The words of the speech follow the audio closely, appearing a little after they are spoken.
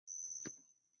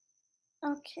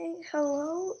Okay,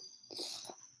 hello.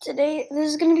 Today, this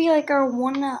is gonna be like our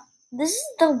this is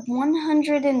the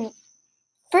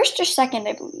 101st or second,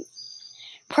 I believe.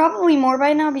 Probably more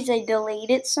by now because I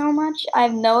delayed it so much. I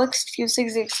have no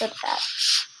excuses except that.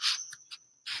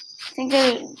 I think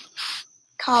there's a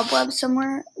cobweb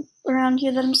somewhere around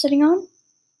here that I'm sitting on.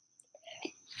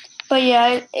 But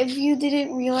yeah, if you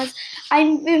didn't realize,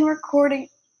 I've been recording.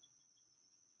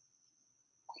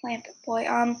 Clamp it, boy.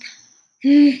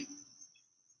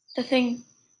 The thing.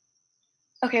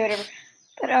 Okay, whatever.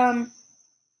 But uh,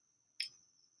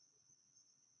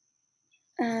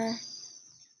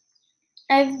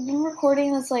 I've been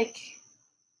recording this like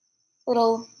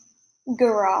little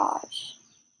garage.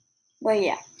 But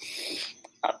yeah.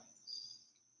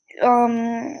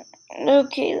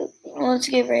 Okay, let's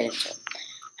get right into it.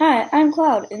 Hi, I'm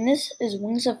Cloud, and this is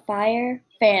Wings of Fire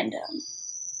fandom.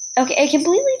 Okay, I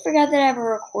completely forgot that I have a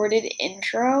recorded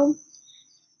intro,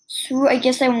 so I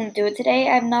guess I won't do it today.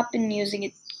 I've not been using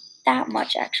it that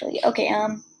much, actually. Okay,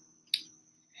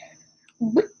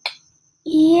 but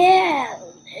yeah,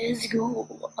 let's go.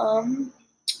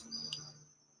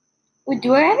 Wait,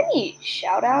 do I have any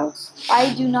shout-outs?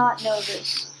 I do not know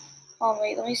this. Oh,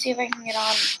 wait, let me see if I can get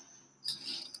on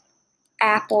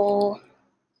Apple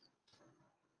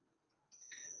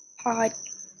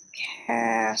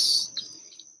Podcast.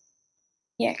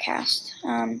 Yeah, cast.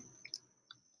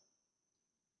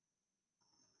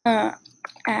 App.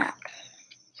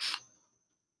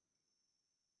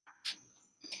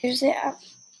 Here's the app.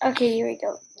 Okay, here we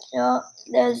go. So,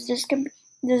 does this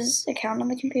account on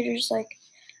the computer just like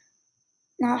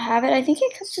not have it? I think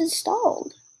it comes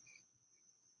installed.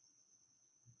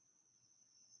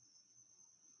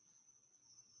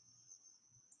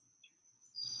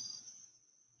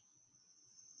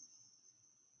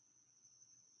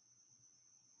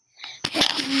 Yeah,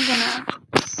 I'm gonna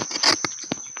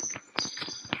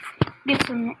get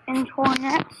some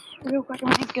internet real quick.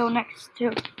 I'm gonna go next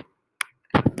to.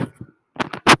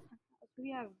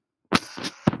 We have.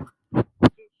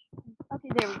 Okay,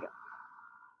 there we go.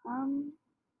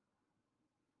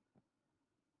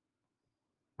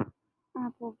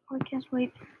 Apple Podcast.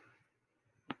 Wait.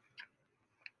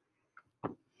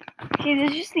 Okay,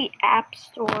 this is just the App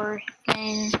Store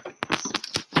thing,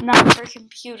 not for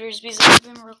computers because I've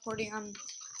been recording on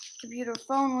computer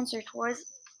phone once or twice,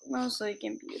 mostly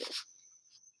computer.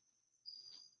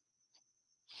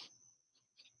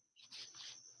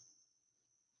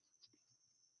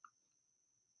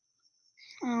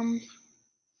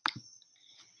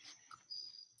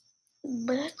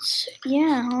 But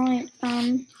yeah, alright,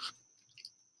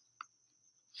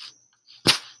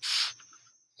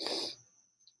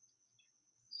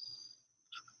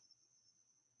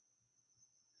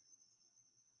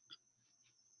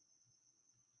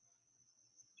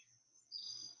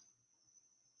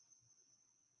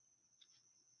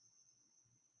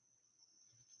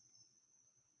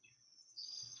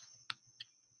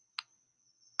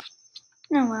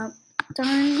 no, darn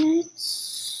it.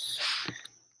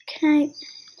 Can I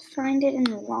find it in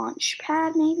the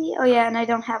Launchpad, maybe? Oh yeah, and I've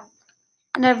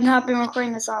not been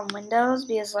recording this on Windows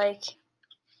because, like,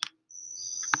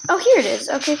 oh, here it is.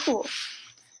 Okay, cool.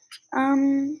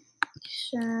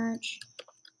 Search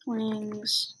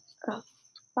Wings of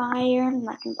Fire. I'm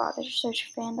not gonna bother to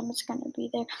search fandom. It's gonna be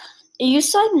there. It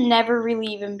used to never really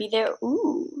even be there.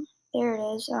 Ooh, there it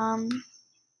is.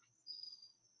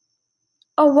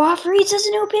 Oh, Waff Reads has a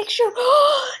new picture.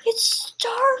 Oh, it's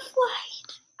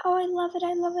Starflight. Oh, I love it.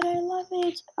 I love it. I love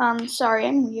it. Sorry,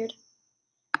 I'm weird.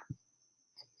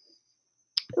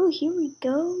 Oh, here we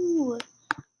go.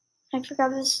 I forgot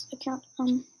this account.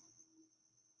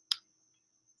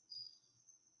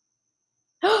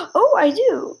 Oh, I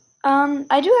do.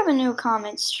 I do have a new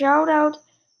comment. Shout out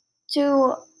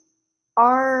to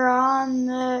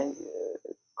Arana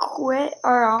Quit,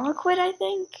 I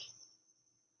think.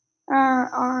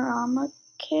 Arama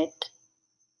Kit.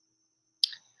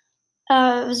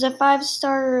 It was a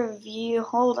 5-star review.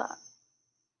 Hold on.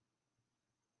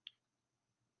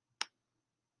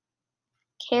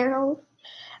 Carol.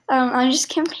 I'm just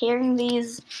comparing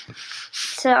these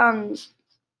to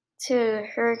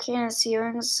Hurricane and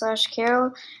Ceilings /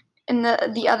 Carol, and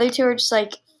the other two are just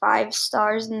like 5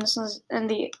 stars, and this one's and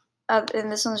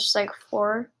this one's just like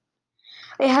 4.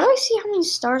 Wait, how do I see how many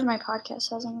stars my podcast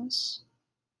has on this?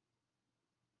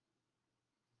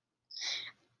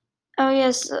 Oh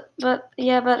yes, but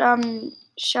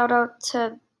shout out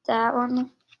to that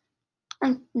one,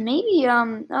 and maybe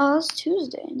oh, that's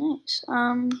Tuesday. Nice.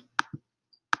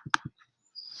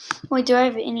 Wait, do I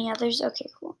have any others? Okay,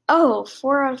 cool. Oh,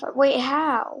 4 out of 5. Wait,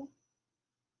 how?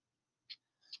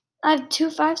 I have 2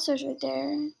 5 stars right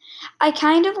there. I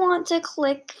kind of want to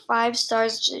click 5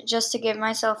 stars just to give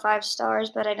myself 5 stars,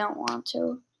 but I don't want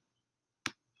to.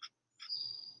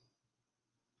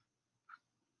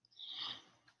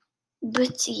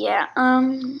 But yeah,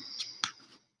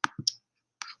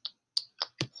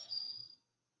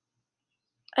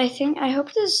 I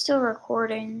hope this is still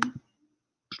recording.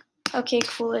 Okay,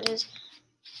 cool, it is.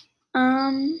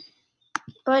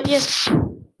 But yes.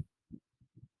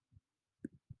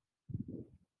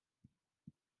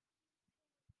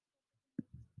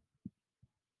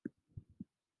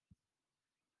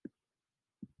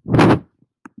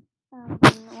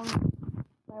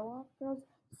 Skywalk Girls,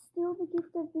 still the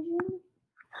gift of vision.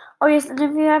 Oh yes, and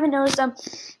if you haven't noticed,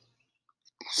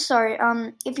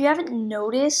 if you haven't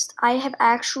noticed, I have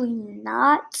actually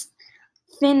not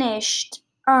finished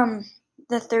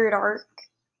the third arc.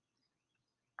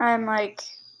 I'm like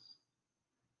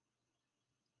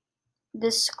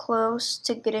this close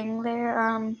to getting there.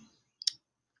 I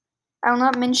will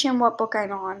not mention what book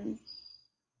I'm on.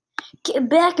 Get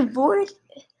back and forth.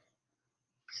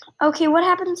 Okay, what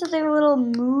happened to their little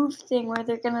move thing where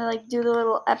they're gonna like do the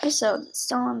little episode? It's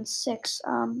still on 6.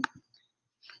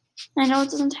 I know it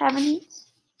doesn't have any.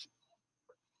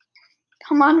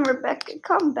 Come on, Rebecca,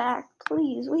 come back,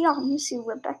 please. We all miss you,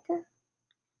 Rebecca.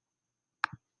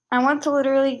 I want to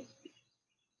literally.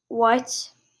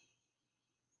 What?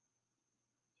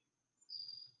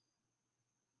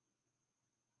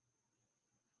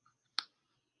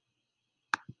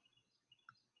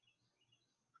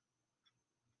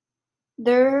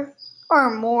 There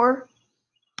are more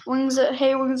Wings of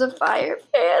Fire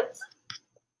fans.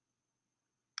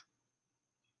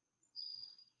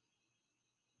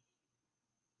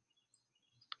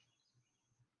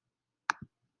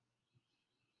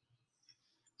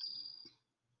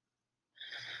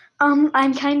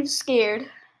 I'm kind of scared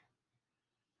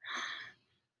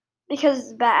because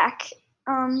it's back.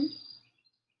 Um,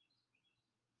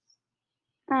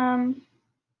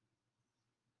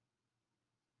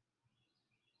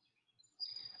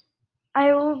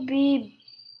 I will be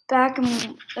back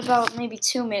in about maybe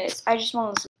 2 minutes. I just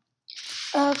want to.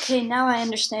 Okay, now I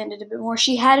understand it a bit more.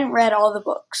 She hadn't read all the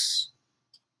books,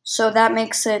 so that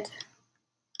makes it.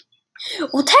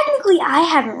 Well, technically, I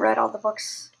haven't read all the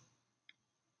books.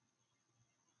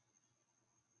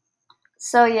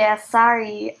 So yeah,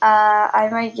 sorry. I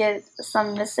might get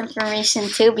some misinformation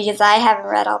too because I haven't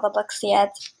read all the books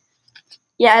yet.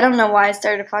 Yeah, I don't know why I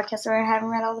started a podcast where I haven't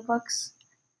read all the books,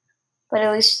 but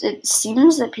at least it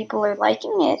seems that people are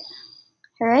liking it.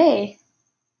 Hooray!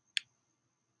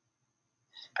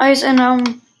 And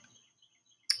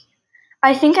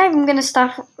I think I'm gonna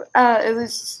stop at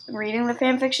least reading the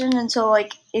fanfiction until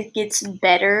like it gets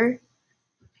better.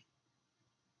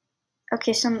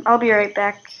 Okay, so I'll be right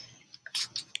back.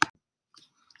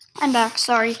 I'm back.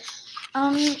 Sorry.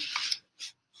 But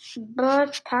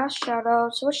past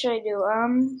shoutouts. What should I do?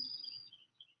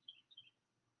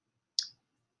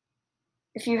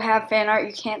 If you have fan art,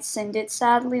 you can't send it,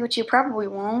 sadly, which you probably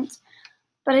won't.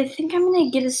 But I think I'm gonna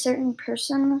get a certain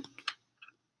person.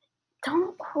 I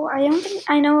don't think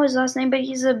I know his last name, but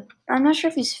I'm not sure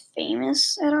if he's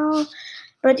famous at all,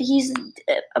 but he's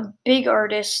a big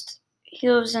artist. He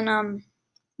lives in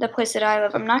the place that I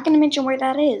live. I'm not gonna mention where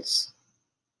that is.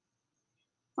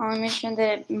 I'll mention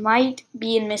that it might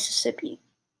be in Mississippi.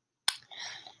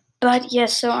 But yeah,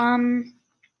 so I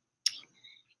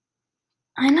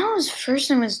know his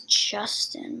first name was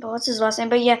Justin, but what's his last name?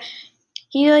 But yeah,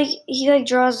 he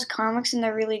draws comics and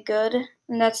they're really good,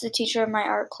 and that's the teacher of my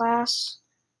art class.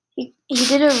 He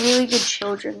did a really good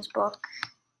children's book,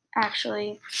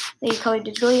 actually. That he colored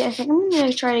digitally. I think I'm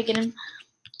gonna try to get him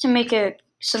to make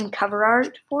some cover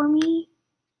art for me,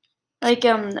 like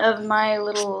of my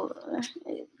little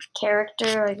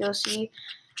character, like you'll see,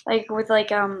 like with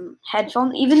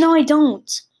headphones. Even though I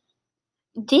don't.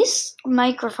 This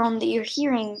microphone that you're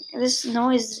hearing, this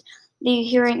noise that you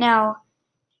hear right now,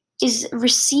 is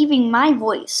receiving my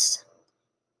voice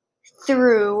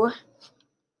through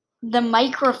the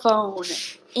microphone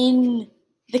in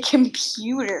the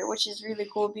computer, which is really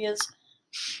cool because,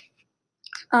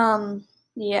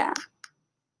 yeah.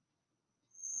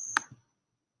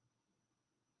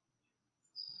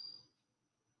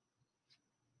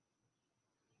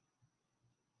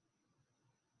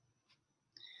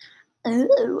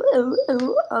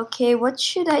 Okay, what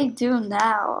should I do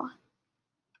now?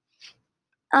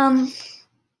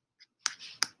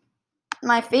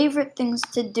 My favorite things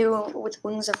to do with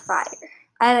Wings of Fire.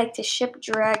 I like to ship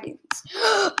dragons.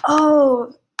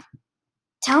 Oh,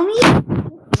 tell me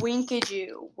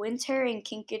Winkaju, Winter and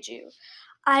Kinkajou.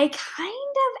 I kind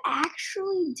of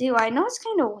actually do. I know it's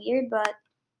kind of weird, but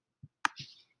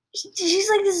she's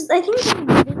like this. I think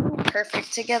they're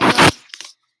perfect together.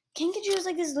 Kinkajou is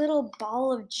like this little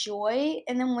ball of joy,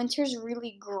 and then Winter's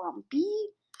really grumpy.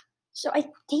 So I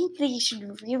think they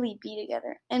should really be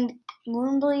together. And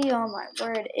Moonblee, oh my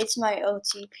word, it's my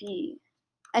OTP.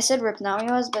 I said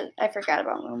Ripnamiwas, but I forgot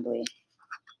about Moonblee.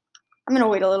 I'm gonna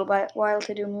wait a little while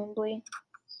to do Moonblee.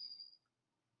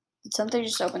 Did something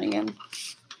just open again?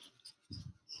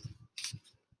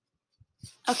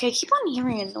 Okay, I keep on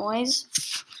hearing a noise.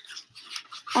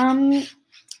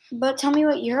 But tell me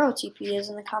what your OTP is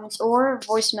in the comments or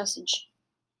voice message.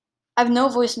 I have no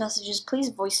voice messages. Please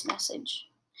voice message.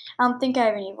 I don't think I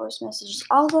have any voice messages.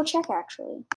 I'll go check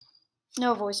actually.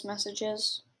 No voice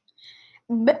messages.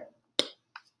 But,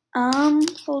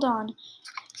 hold on.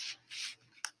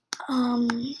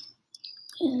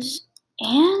 Is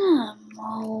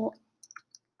Animal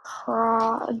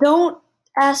Cross? Don't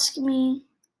ask me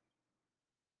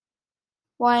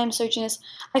why I'm searching this.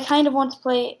 I kind of want to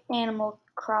play Animal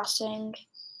Crossing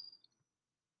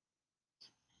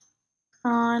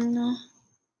on.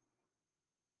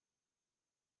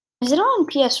 Is it on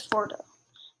PS4 though?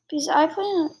 Because I play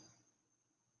it.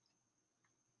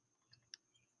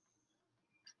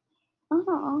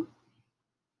 Oh.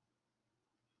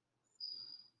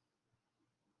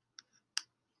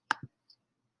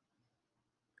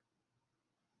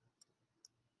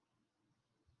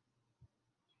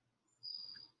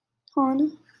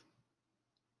 On.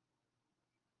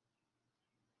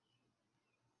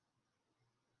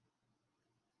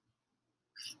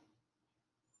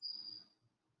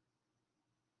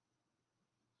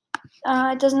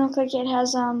 It doesn't look like it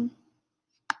has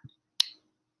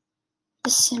The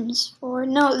Sims 4.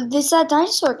 No, this is that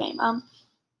dinosaur game. On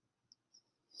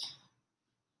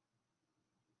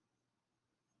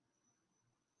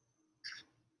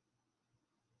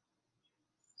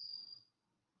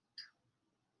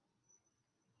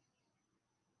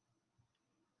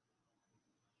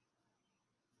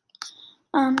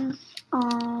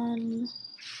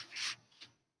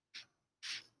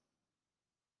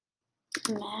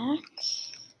Mac.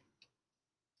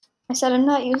 I said I'm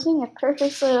not using a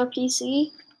perfect little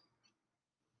PC.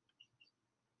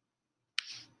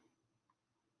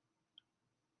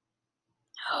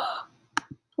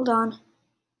 Hold on.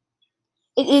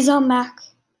 It is on Mac.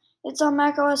 It's on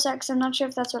Mac OS X. I'm not sure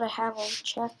if that's what I have. I'll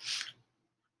check.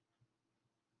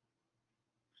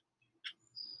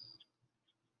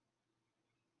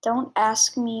 Don't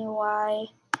ask me why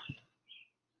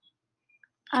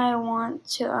I want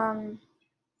to,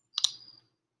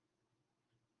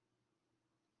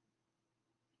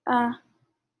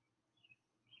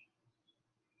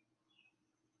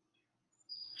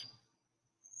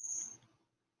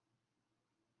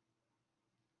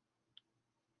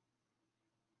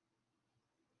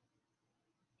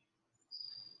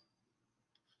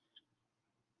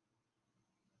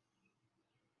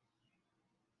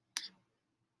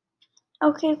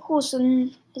 okay, cool. So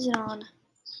then, is it on?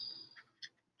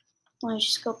 Let me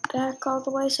just go back all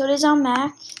the way. So it is on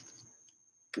Mac.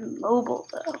 Mobile,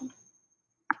 though.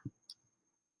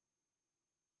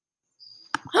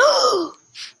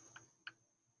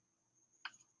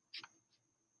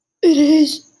 It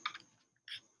is.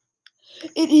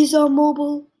 It is on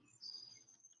mobile.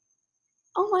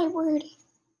 Oh my word.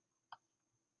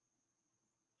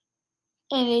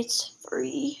 And it's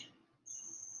free.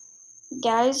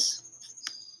 Guys,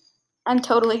 I'm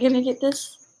totally gonna get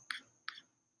this.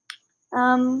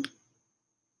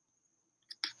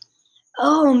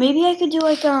 Oh, maybe I could do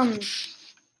like,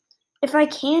 if I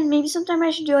can, maybe sometime I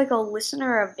should do like a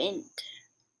listener event.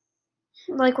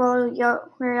 Like, where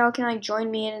y'all can like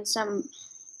join me in some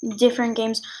different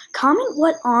games. Comment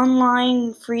what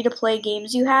online free-to-play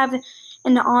games you have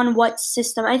and on what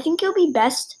system. I think it'll be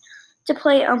best to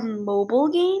play a mobile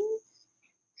game.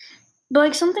 But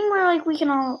like something where like we can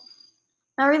all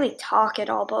not really talk at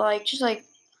all, but like just like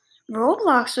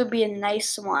Roblox would be a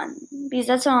nice one because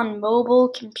that's on mobile,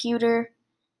 computer,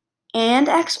 and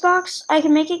Xbox. I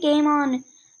can make a game on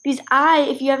because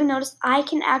if you haven't noticed, I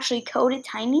can actually code a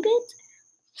tiny bit.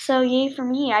 So yay for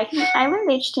me! I learned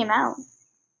HTML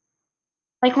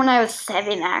like when I was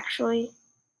 7 actually.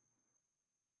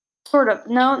 Sort of.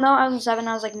 No, I was 7.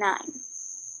 I was like 9.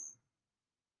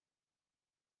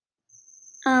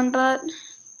 But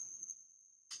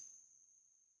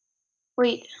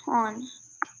wait, hold on.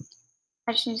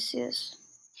 I just need to see this.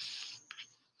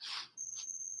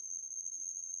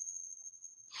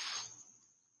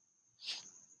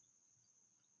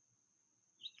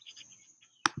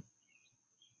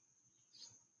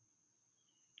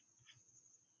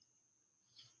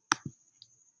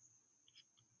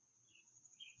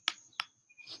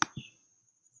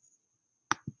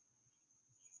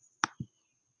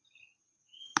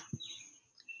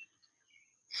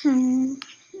 Okay,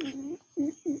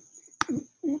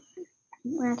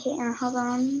 hold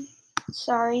on.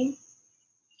 Sorry.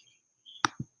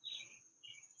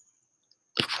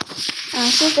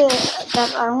 See if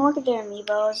I want to look at their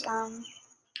amiibos.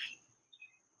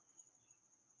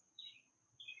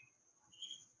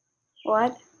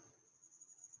 What?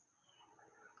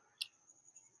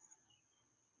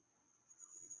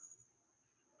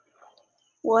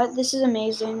 What? This is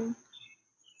amazing.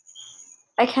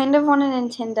 I kind of want a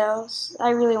Nintendo. I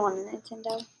really want a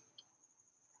Nintendo.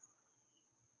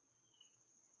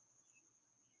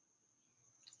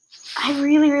 I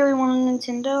really, really want a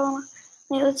Nintendo.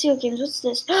 Wait, let's see what games. What's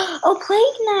this? Oh,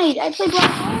 Plague Knight! I played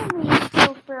Black Halloween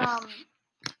still for I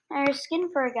have a skin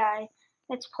for a guy.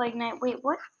 That's Plague Knight. Wait,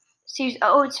 what? Series?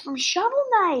 Oh, it's from Shovel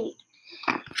Knight.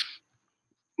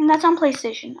 And that's on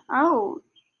PlayStation. Oh,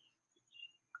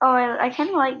 I kind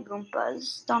of like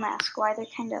Goombas. Don't ask why. They're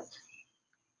kind of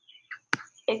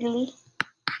ugly.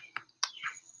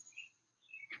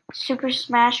 Super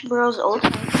Smash Bros.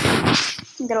 Ultimate.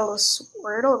 Got a little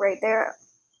Squirtle right there.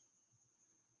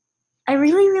 I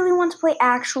really, really want to play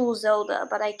actual Zelda,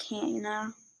 but I can't, you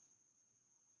know?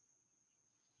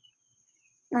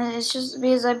 And it's just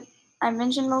because I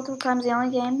mentioned multiple times the only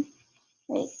game.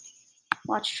 Wait,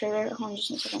 watch trailer. Hold on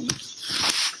just a second.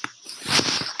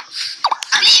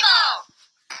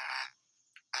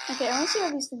 Okay, I want to see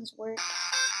how these things work.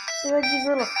 See like these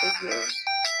little figures.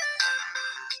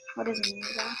 What does it mean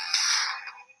by that?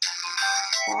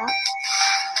 Tap,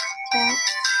 tap,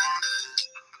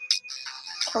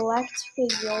 collect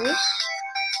figures,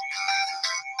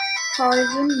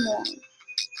 cards and more.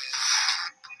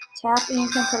 Tap and you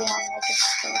can put it on like this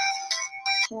stuff.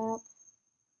 Tap.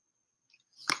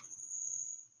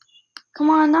 Come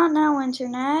on, not now,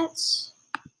 internet.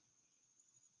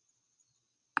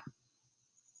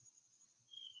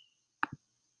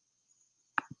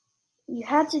 You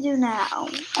had to do now.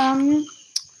 I'm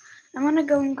gonna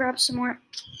go and grab some more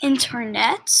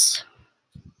internet.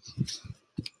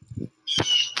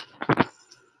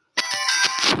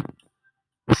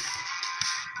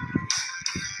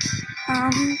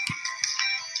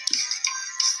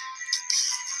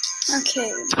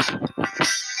 Okay.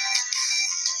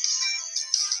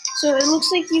 So it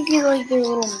looks like you get like their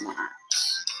little maps.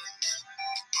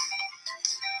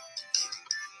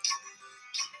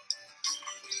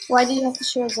 Why do you have to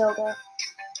share Zelda?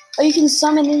 Oh, you can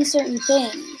summon in certain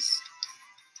things.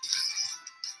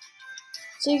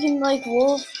 So you can like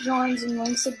Wolf joins in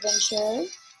Link's Adventure.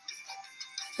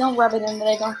 Don't rub it in that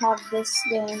I don't have this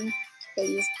game,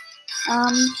 please.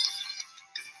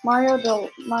 Mario Kart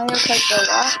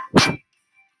Deluxe.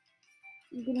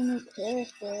 You get a new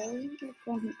character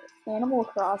from Animal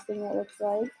Crossing, it looks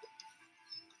like.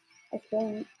 I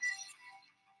think.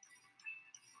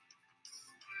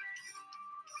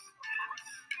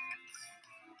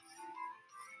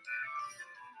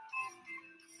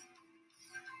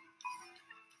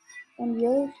 And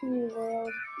Yoshi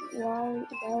World,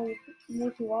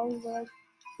 Yoshi World,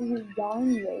 this is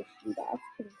Young Yoshi, that's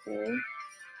pretty cool.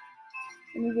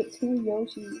 And you get 2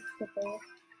 Yoshis to play.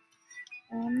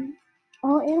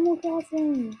 Oh, Animal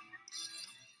Crossing!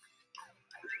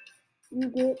 You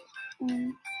get,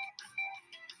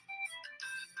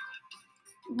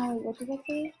 what did I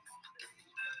say?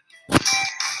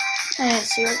 I didn't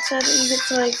see what it said. You get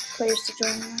to, like, players to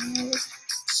join.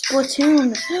 Splatoon!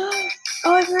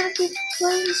 Oh, I've heard of people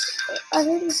playing. I've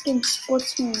heard of this game,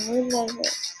 Splatoon. Where did I hear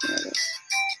it? Here it is.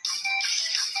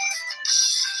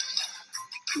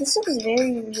 This looks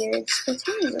very weird.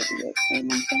 Splatoon is a weird game,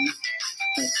 I think.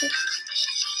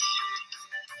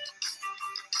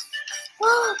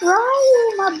 Oh,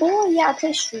 Ryu, my boy. Yeah, I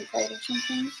play Street Fighter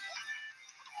sometimes.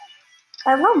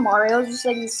 I love Mario, just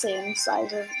like the same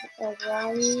size as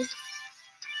Ryu.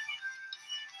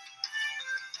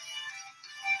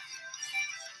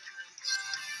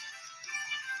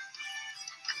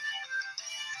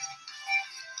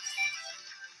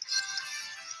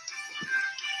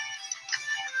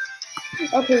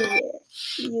 Okay, yeah.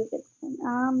 You get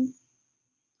one.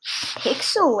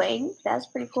 Pixel Link, that's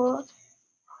pretty cool.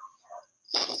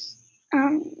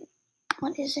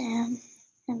 What is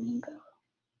Amiibo?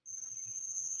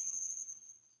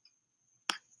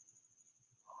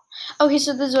 Okay,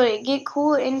 so this is what it get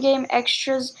cool in-game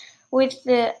extras with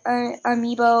the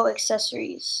Amiibo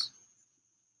accessories.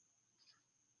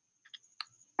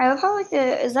 I love how like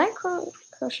is that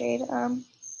crocheted?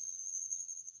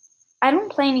 I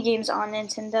don't play any games on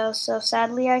Nintendo, so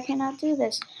sadly I cannot do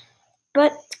this.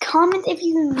 But comment if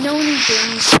you know any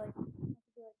games.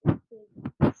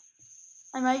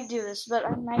 I might do this, but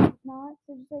I might not.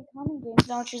 So just like comment games.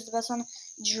 Don't choose the best one.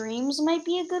 Dreams might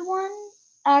be a good one.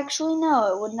 Actually,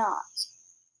 no, it would not.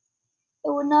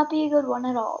 It would not be a good one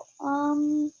at all.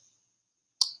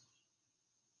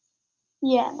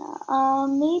 Yeah, no.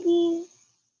 Maybe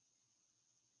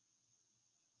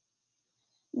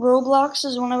Roblox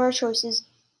is one of our choices.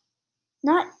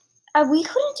 Not, we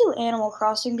couldn't do Animal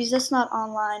Crossing because that's not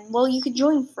online. Well, you could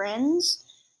join friends,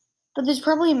 but there's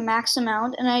probably a max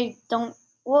amount, and I don't.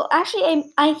 Well, actually,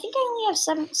 I think I only have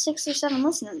 6 or 7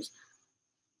 listeners.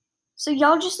 So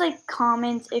y'all just like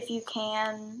comment if you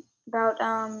can about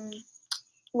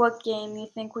what game you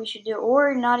think we should do,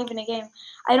 or not even a game.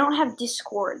 I don't have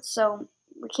Discord, so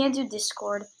we can't do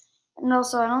Discord. And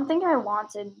also, I don't think I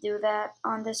want to do that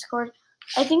on Discord.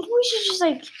 I think we should just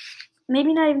like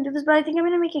maybe not even do this, but I think I'm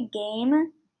gonna make a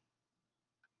game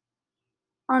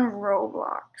on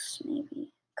Roblox.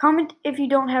 Maybe comment if you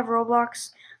don't have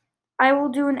Roblox. I will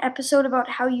do an episode about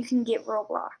how you can get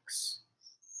Roblox.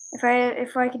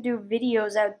 If I could do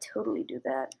videos, I would totally do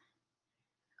that.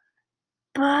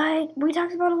 But we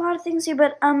talked about a lot of things here.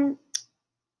 But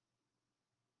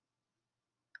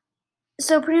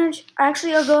so pretty much,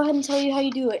 actually, I'll go ahead and tell you how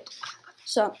you do it.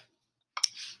 So,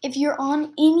 if you're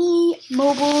on any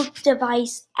mobile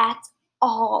device at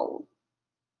all,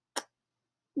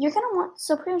 you're gonna want.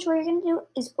 So pretty much, what you're gonna do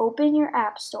is open your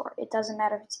App Store. It doesn't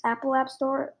matter if it's Apple App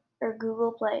Store or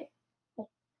Google Play. I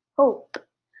hope.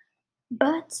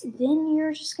 But then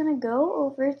you're just gonna go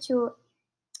over to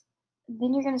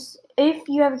then you're gonna if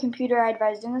you have a computer, I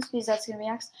advise doing this because that's gonna be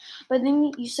next. But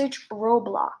then you search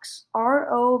Roblox,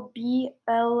 Roblox.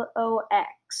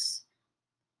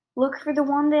 Look for the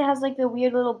one that has like the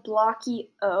weird little blocky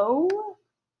O.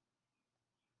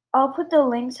 I'll put the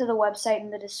link to the website in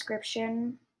the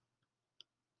description,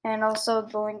 and also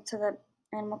the link to the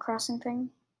Animal Crossing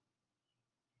thing.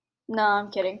 No,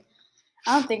 I'm kidding.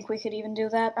 I don't think we could even do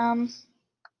that.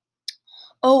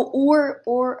 Oh,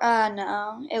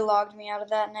 no, it logged me out of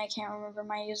that, and I can't remember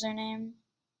my username.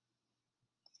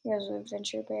 It was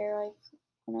Adventure Bear, like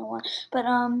 101. But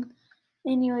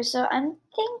anyway, so I'm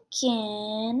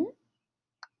thinking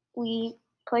we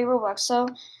play Roblox. So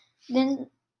then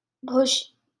push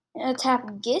tap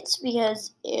Get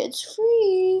because it's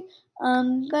free.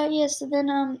 But yes, so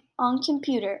then on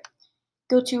computer,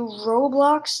 go to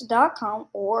roblox.com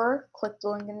or click the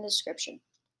link in the description.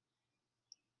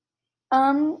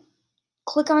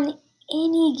 Click on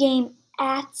any game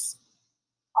at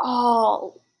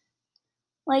all.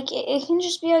 Like, it can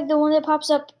just be like the one that pops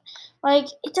up. Like,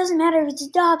 it doesn't matter if it's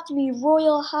Adopt Me,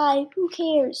 Royal High, who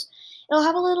cares? It'll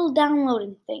have a little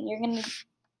downloading thing. You're gonna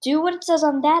do what it says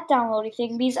on that downloading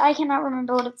thing because I cannot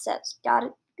remember what it says. Got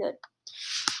it? Good.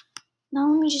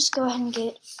 Now let me just go ahead and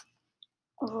get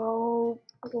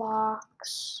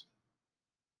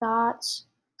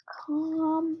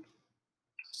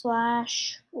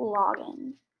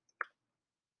roblox.com/login.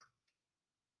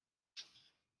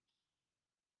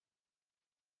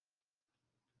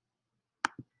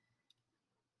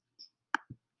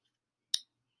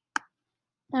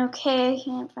 Okay, I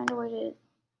can't find a way to.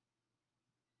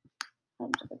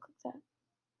 I'm gonna click that.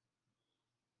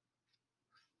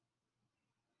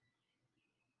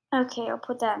 Okay, I'll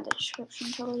put that in the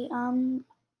description totally.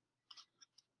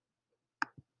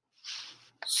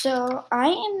 So I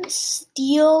am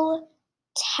Steel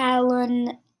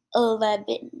Talon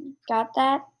 11. Got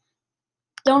that?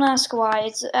 Don't ask why.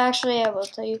 It's actually I will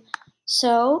tell you.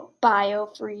 So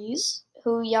BioFreeze,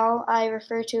 who y'all I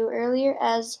referred to earlier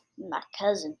as my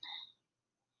cousin,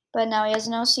 but now he has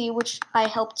an OC, which I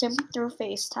helped him through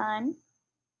FaceTime.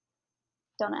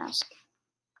 Don't ask.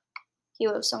 He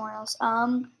lives somewhere else.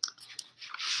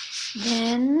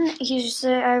 Then he just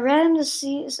said I read him to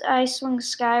see Icewing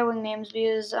Skywing names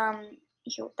because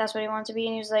that's what he wanted to be,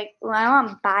 and he was like, "Well, I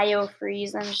want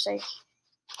BioFreeze." And I'm just like,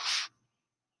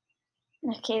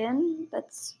 okay, then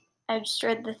I just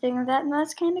read the thing of that, and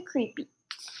that's kind of creepy.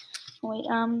 Wait,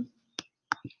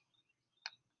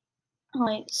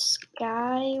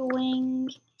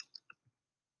 Skywing,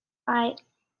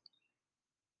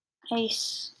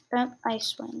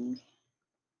 Icewing.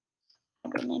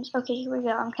 Good names. Okay, here we go.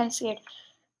 I'm kind of scared.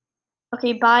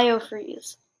 Okay,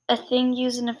 BioFreeze. A thing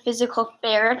used in a physical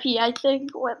therapy, I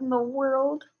think. What in the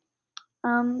world?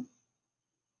 All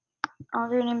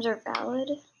their names are valid.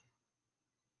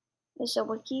 There's a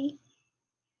wiki.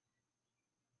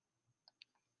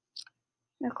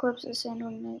 Eclipse,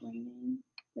 Sandworm, Nightwing name.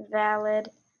 Valid.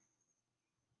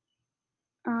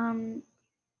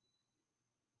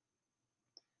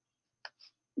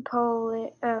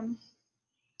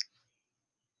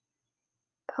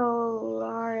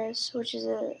 Polaris, which is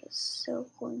a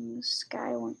Silkwing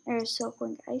Skywing or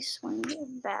Silkwing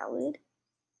Icewing, valid.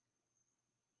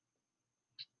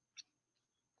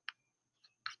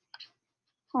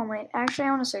 Oh wait, actually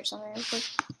I want to search something real quick.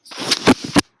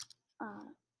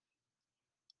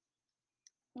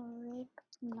 Rick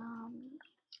Nami.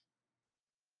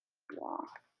 Wow.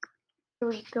 Here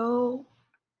we go.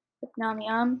 Rick Nami.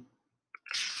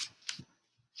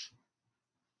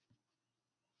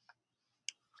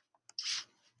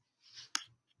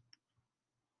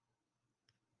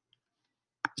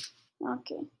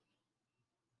 Okay.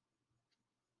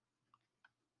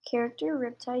 Character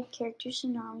Riptide. Character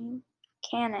Tsunami.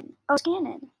 Canon. Oh, it's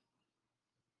canon.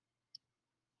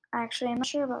 Actually, I'm not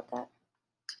sure about that.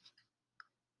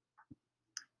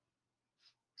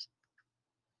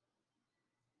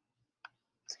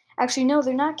 Actually, no,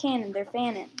 they're not canon. They're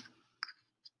fanon.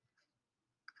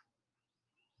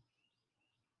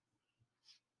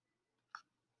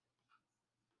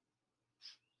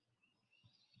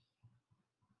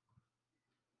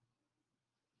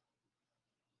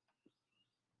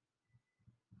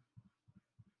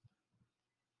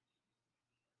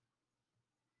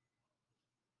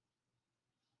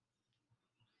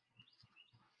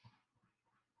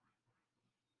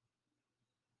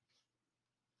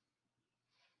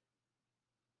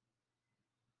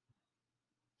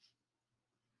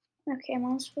 Okay, I'm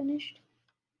almost finished.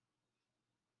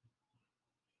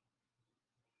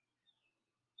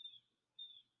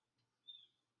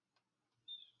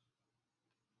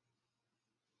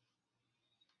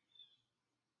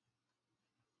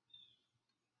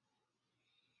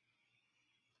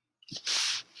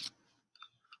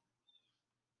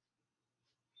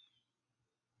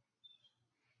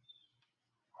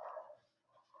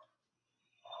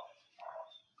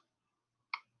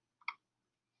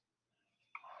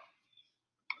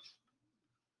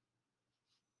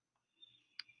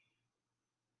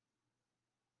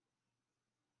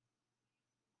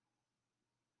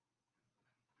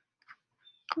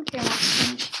 Okay, I'm almost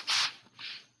finished.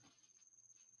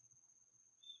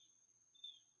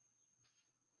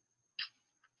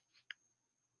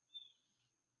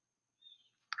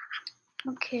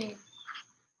 Okay.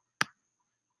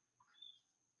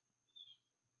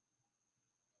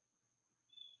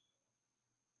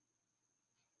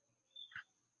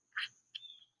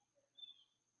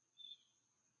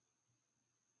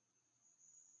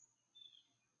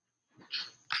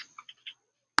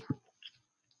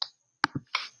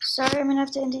 Sorry, I'm gonna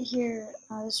have to end it here.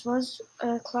 This was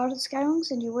Clouded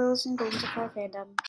Skywings, and you were listening to Golden Fire Fandom.